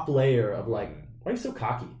that top layer of like, why are you so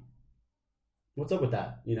cocky? What's up with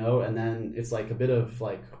that? And then it's like a bit of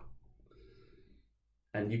like,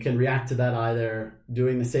 and you can react to that either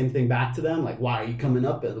doing the same thing back to them, like, why are you coming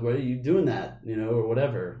up? Why are you doing that? Or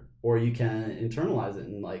whatever. Or you can internalize it.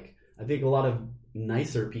 And like, I think a lot of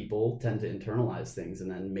nicer people tend to internalize things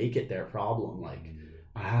and then make it their problem. Like,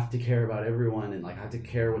 I have to care about everyone, and like I have to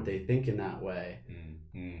care what they think in that way.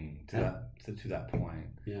 To that point,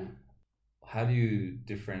 how do you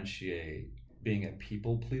differentiate being a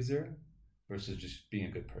people pleaser versus just being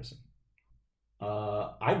a good person?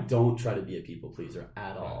 I don't try to be a people pleaser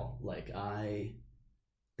at all. Like,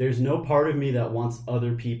 there's no part of me that wants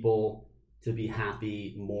other people to be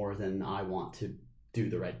happy more than I want to do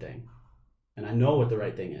the right thing, and I know what the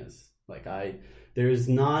right thing is. Like, I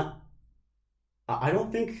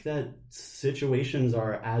don't think that situations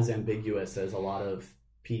are as ambiguous as a lot of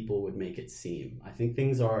people would make it seem. I think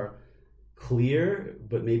things are clear,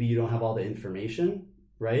 but maybe you don't have all the information,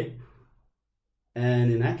 right?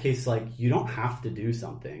 And in that case, like, you don't have to do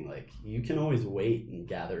something. Like, you can always wait and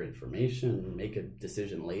gather information and make a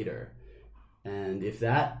decision later. And if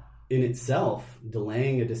that in itself,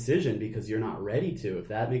 delaying a decision because you're not ready to, if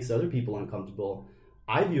that makes other people uncomfortable,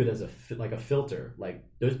 I view it as a filter. Like,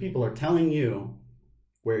 those people are telling you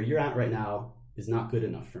where you're at right now is not good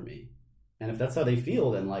enough for me. And if that's how they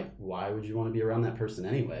feel, then like, why would you want to be around that person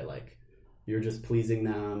anyway? Like, you're just pleasing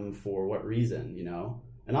them for what reason,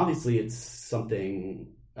 And obviously it's something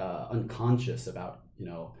unconscious about,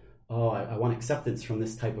 I want acceptance from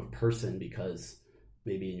this type of person because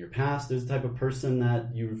maybe in your past there's a type of person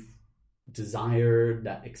that you've desire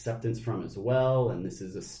that acceptance from as well, and this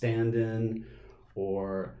is a stand-in,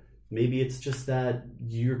 or maybe it's just that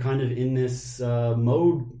you're kind of in this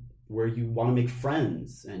mode where you want to make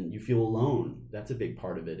friends and you feel alone. That's a big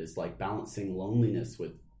part of it, is like balancing loneliness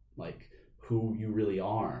with like who you really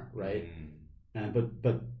are, right? And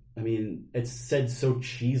but I mean, it's said so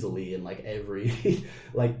cheesily in like every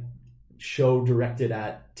like show directed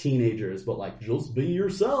at teenagers, but like, just be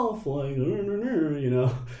yourself, like, you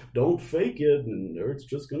know, don't fake it, and or it's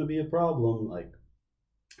just gonna be a problem. Like,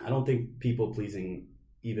 I don't think people pleasing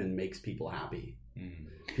even makes people happy.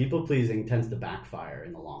 People pleasing tends to backfire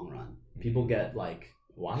in the long run. People get like,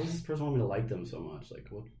 why does this person want me to like them so much? Like,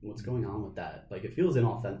 what's going on with that? Like, it feels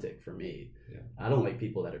inauthentic for me. I don't like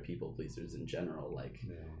people that are people pleasers in general. Like,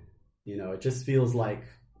 you know, it just feels like,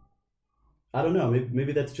 I don't know,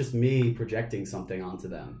 maybe that's just me projecting something onto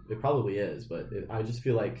them. It probably is, but I just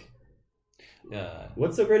feel like,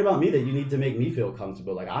 what's so great about me that you need to make me feel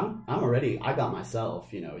comfortable? Like, I'm already, I got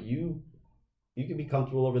myself, you know, you can be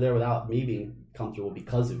comfortable over there without me being comfortable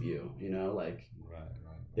because of you, you know, like,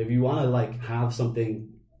 if you want to like have something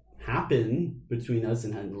happen between us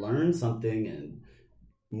and learn something and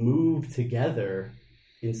move together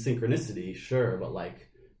in synchronicity, sure, but like,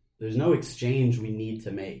 there's no exchange we need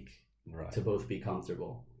to make to both be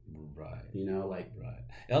comfortable. You know, like...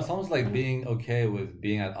 It's almost like being okay with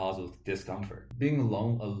being at odds with discomfort. Being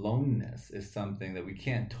aloneness is something that we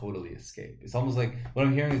can't totally escape. It's almost like, what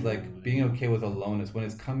I'm hearing is like being okay with aloneness when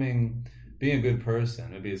it's coming, being a good person,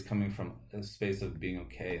 maybe it's coming from a space of being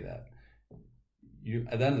okay that you,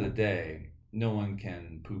 at the end of the day, no one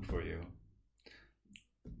can poop for you.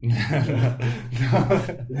 They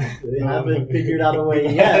haven't figured out a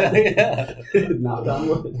way yet. Knock on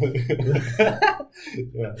wood.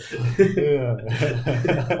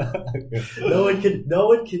 No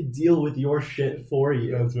one can deal with your shit for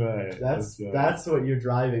you. That's right. That's what you're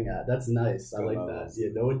driving at. That's nice. I like that. Yeah,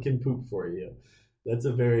 no one can poop for you. That's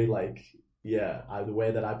a very like, the way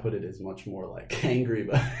that I put it is much more like angry,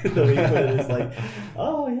 but the way you put it is like,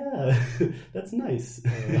 oh yeah, that's nice.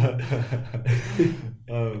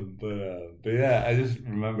 But yeah, I just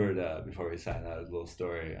remembered before we signed out a little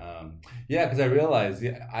story. Because I realized,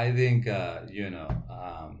 I think I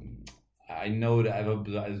know that I've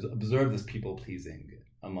observed this people pleasing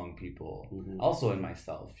among people, also in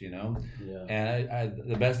myself, you know. And I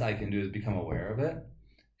the best I can do is become aware of it.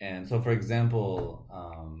 And so, for example,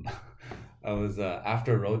 I was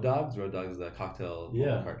after Road Dogs. Road Dogs is a cocktail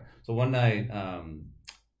cart. So one night,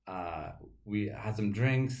 we had some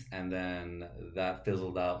drinks, and then that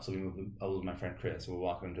fizzled out. So I was with my friend Chris. We were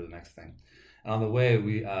walking to the next thing, and on the way,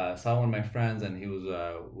 we saw one of my friends, and he was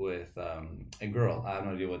with a girl. I have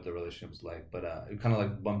no idea what the relationship was like, but we kind of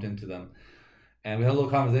like bumped into them, and we had a little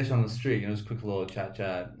conversation on the street. You know, just a quick little chat,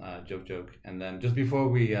 joke, and then just before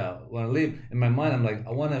we want to leave, in my mind, I'm like,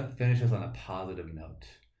 I want to finish this on a positive note.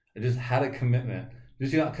 I just had a commitment.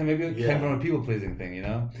 Just, maybe it came from a people-pleasing thing, you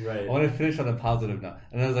know? Right. I want to finish on a positive note.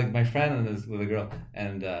 And I was like, my friend with a girl.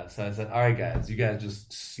 And so I said, all right, guys, you guys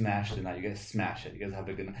just smash it now. You guys smash it. You guys have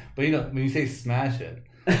a good night. But, you know, when you say smash it...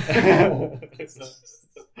 I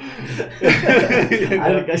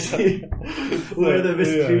think I see where the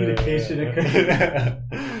miscommunication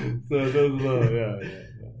occurred. So those little,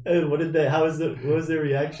 And what was their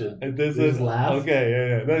reaction? They just laugh?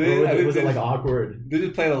 Okay, No, was it like awkward? They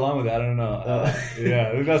just played along with it. I don't know.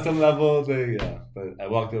 There's got some level. But I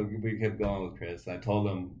walked over, we kept going with Chris. And I told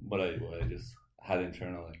him what I just had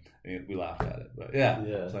internally. And we laughed at it. But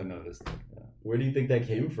so I noticed it. Yeah. Where do you think that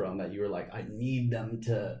came from? That you were like, I need them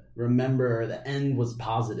to remember the end was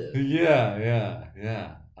positive.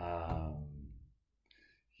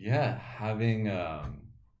 Having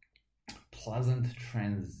pleasant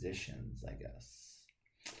transitions, I guess.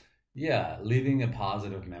 Leaving a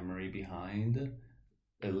positive memory behind,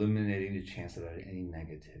 eliminating the chance of any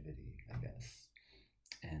negativity, I guess.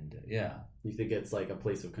 And you think it's like a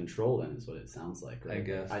place of control, then, is what it sounds like, right? I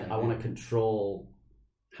guess I want to control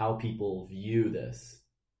how people view this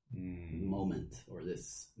moment or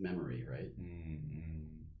this memory, right?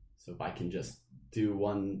 So if I can just do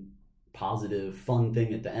one positive, fun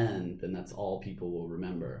thing at the end, then that's all people will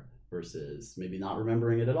remember, versus maybe not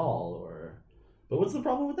remembering it at all. But what's the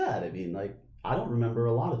problem with that? I mean, like, I don't remember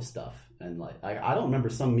a lot of stuff, and like I don't remember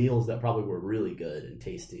some meals that probably were really good and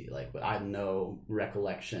tasty, like, but I have no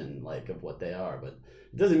recollection like of what they are. But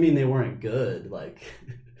it doesn't mean they weren't good. Like,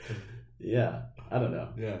 I don't know.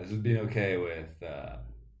 It's just being okay with.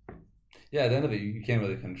 At the end of it, you can't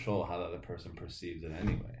really control how the other person perceives it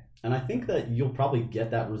anyway. And I think that you'll probably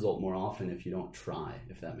get that result more often if you don't try,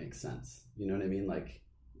 if that makes sense. You know what I mean? Like,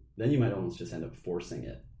 then you might almost just end up forcing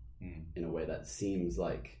it. in a way that seems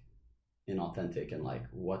like inauthentic and like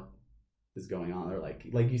what is going on, or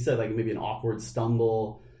like you said, like maybe an awkward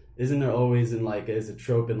stumble. Isn't there always in like as a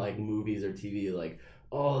trope in like movies or TV, like,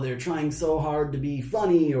 oh, they're trying so hard to be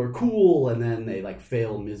funny or cool, and then they like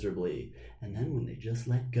fail miserably, and then when they just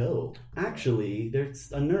let go, actually they're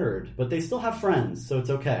a nerd, but they still have friends, so it's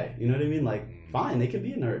okay. You know what I mean? Like, fine, they can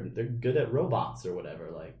be a nerd, they're good at robots or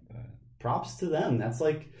whatever, like props to them. That's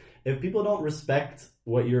like, if people don't respect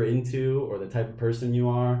what you're into or the type of person you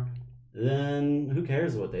are, then who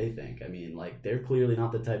cares what they think? I mean, like, they're clearly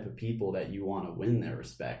not the type of people that you want to win their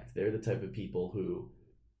respect. They're the type of people who,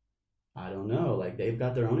 I don't know, like, they've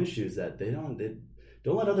got their own issues that they don't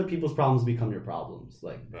let other people's problems become your problems.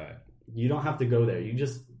 Like, right. You don't have to go there.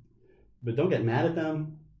 But don't get mad at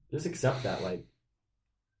them. Just accept that, like,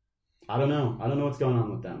 I don't know what's going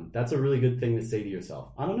on with them. That's a really good thing to say to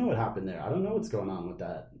yourself. I don't know what happened there. I don't know what's going on with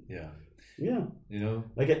that. Yeah. Yeah. You know?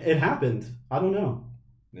 Like, it happened. I don't know.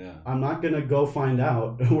 Yeah. I'm not going to go find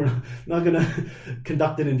out. We're not going to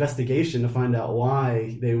conduct an investigation to find out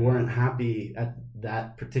why they weren't happy at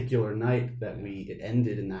that particular night that it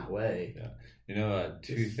ended in that way. Yeah. You know,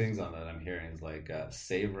 two things on that I'm hearing is like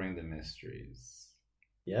savoring the mysteries.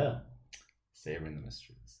 Yeah. Savoring the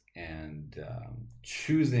mysteries. And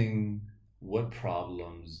choosing what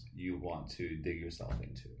problems you want to dig yourself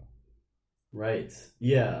into. Right.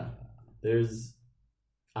 Yeah.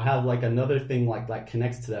 I have like another thing like that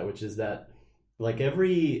connects to that, which is that like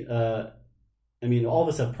every, all of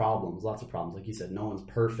us have problems, lots of problems. Like you said, no one's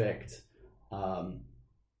perfect.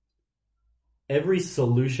 Every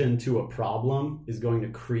solution to a problem is going to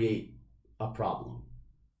create a problem.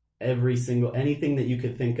 Anything that you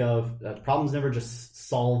could think of, that problem's never just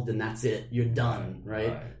solved and that's it, you're done,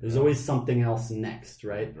 right? There's always something else next,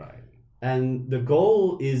 right? Right. And the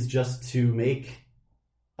goal is just to make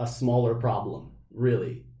a smaller problem.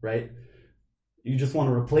 Really, right? You just want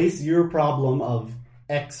to replace your problem of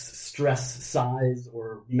X stress size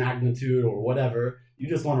or magnitude or whatever. You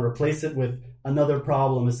just want to replace it with another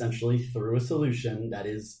problem, essentially, through a solution that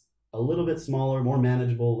is a little bit smaller, more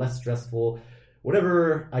manageable, less stressful.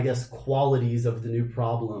 Whatever, I guess, qualities of the new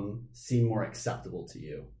problem seem more acceptable to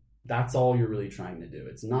you. That's all you're really trying to do.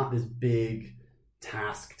 It's not this big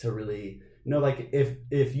task to really, like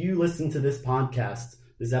if you listen to this podcast,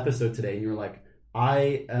 this episode today, and you're like,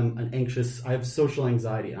 I have social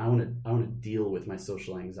anxiety and I want to deal with my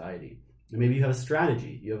social anxiety. And maybe you have a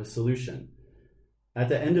strategy, you have a solution. At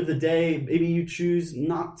the end of the day, maybe you choose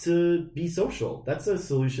not to be social. That's a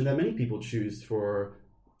solution that many people choose for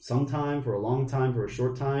some time, for a long time, for a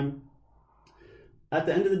short time. At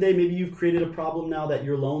the end of the day, maybe you've created a problem now that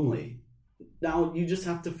you're lonely. Now you just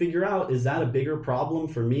have to figure out, is that a bigger problem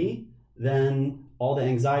for me than all the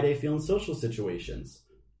anxiety I feel in social situations?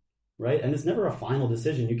 Right? And it's never a final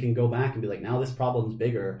decision. You can go back and be like, now this problem's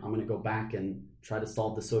bigger. I'm going to go back and try to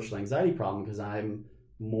solve the social anxiety problem because I'm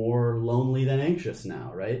more lonely than anxious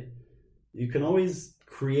now, right? You can always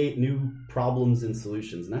create new problems and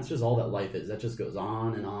solutions. And that's just all that life is. That just goes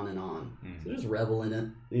on and on and on. Mm. So just revel in it.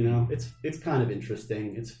 It's kind of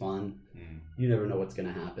interesting. It's fun. Mm. You never know what's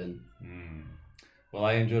going to happen. Mm. Well,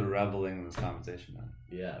 I enjoyed reveling in this conversation.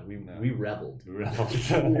 Yeah, we reveled. We reveled.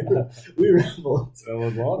 We reveled. So it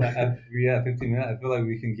was long. 15 minutes. I feel like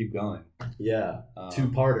we can keep going. Yeah,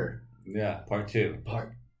 two-parter. Yeah, part two.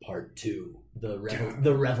 Part two. The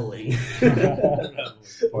reveling.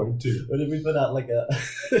 Part two. What if we put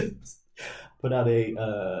out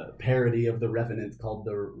a parody of The Revenant called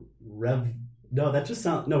Revelant.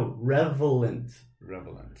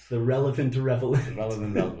 Relevant. The relevant revelant.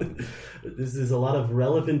 Relevant. This is a lot of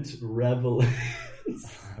relevant revelance.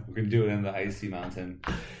 We can do it in the icy mountain.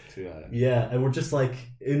 Yeah, and we're just like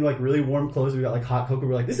in like really warm clothes. We got like hot cocoa.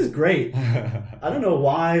 We're like, this is great. I don't know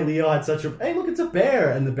why Leo had such a. Hey, look, it's a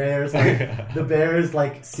bear, and the bear's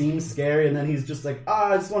like seems scary, and then he's just like,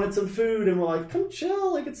 I just wanted some food, and we're like, come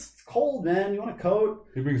chill, like it's cold, man. You want a coat?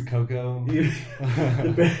 He brings Coco.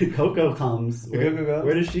 The bear, Coco comes.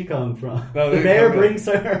 Where does she come from? No, the bear Coco brings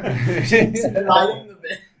her. She's riding the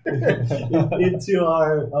bear into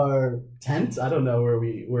our tent. I don't know where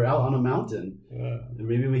we're out on a mountain. Yeah. And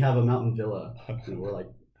maybe we have a mountain villa. And we're like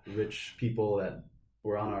rich people that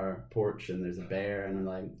we're on our porch and there's a bear and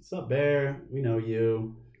we're like, what's up, bear? We know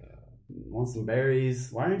you. Want some berries?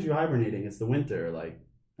 Why aren't you hibernating? It's the winter. Like,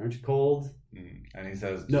 aren't you cold? And he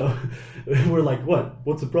says, no. We're like, what?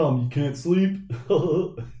 What's the problem? You can't sleep?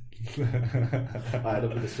 I don't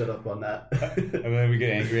want to shut up on that. And then we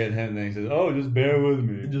get angry at him and then he says, oh, just bear with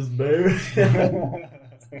me. Just bear.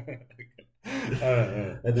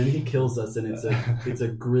 And then he kills us, and it's a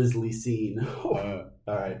grisly scene.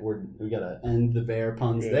 All right, we gotta end the bear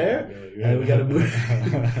puns there, and we gotta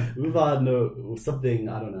move on to something,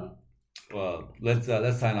 I don't know. Well, let's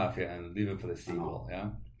sign off here and leave it for the sequel. Yeah,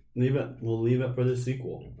 We'll leave it for the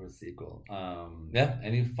sequel.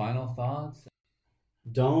 Any final thoughts?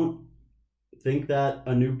 Don't think that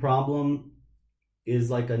a new problem is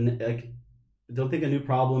don't think a new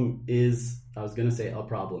problem is, I was gonna say a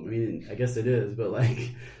problem. I mean, I guess it is, but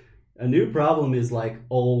like a new problem is like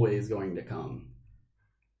always going to come.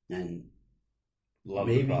 And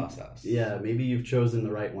the process. Yeah, maybe you've chosen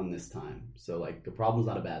the right one this time. So like the problem's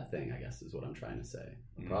not a bad thing, I guess is what I'm trying to say.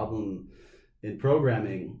 The problem in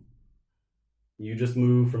programming, you just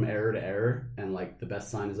move from error to error, and like the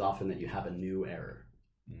best sign is often that you have a new error.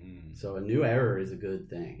 So a new error is a good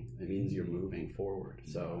thing. It means you're moving forward.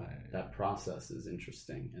 So that process is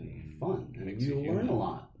interesting and fun, and you learn a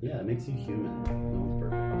lot. Yeah, it makes you human. No one's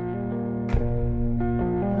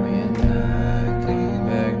perfect.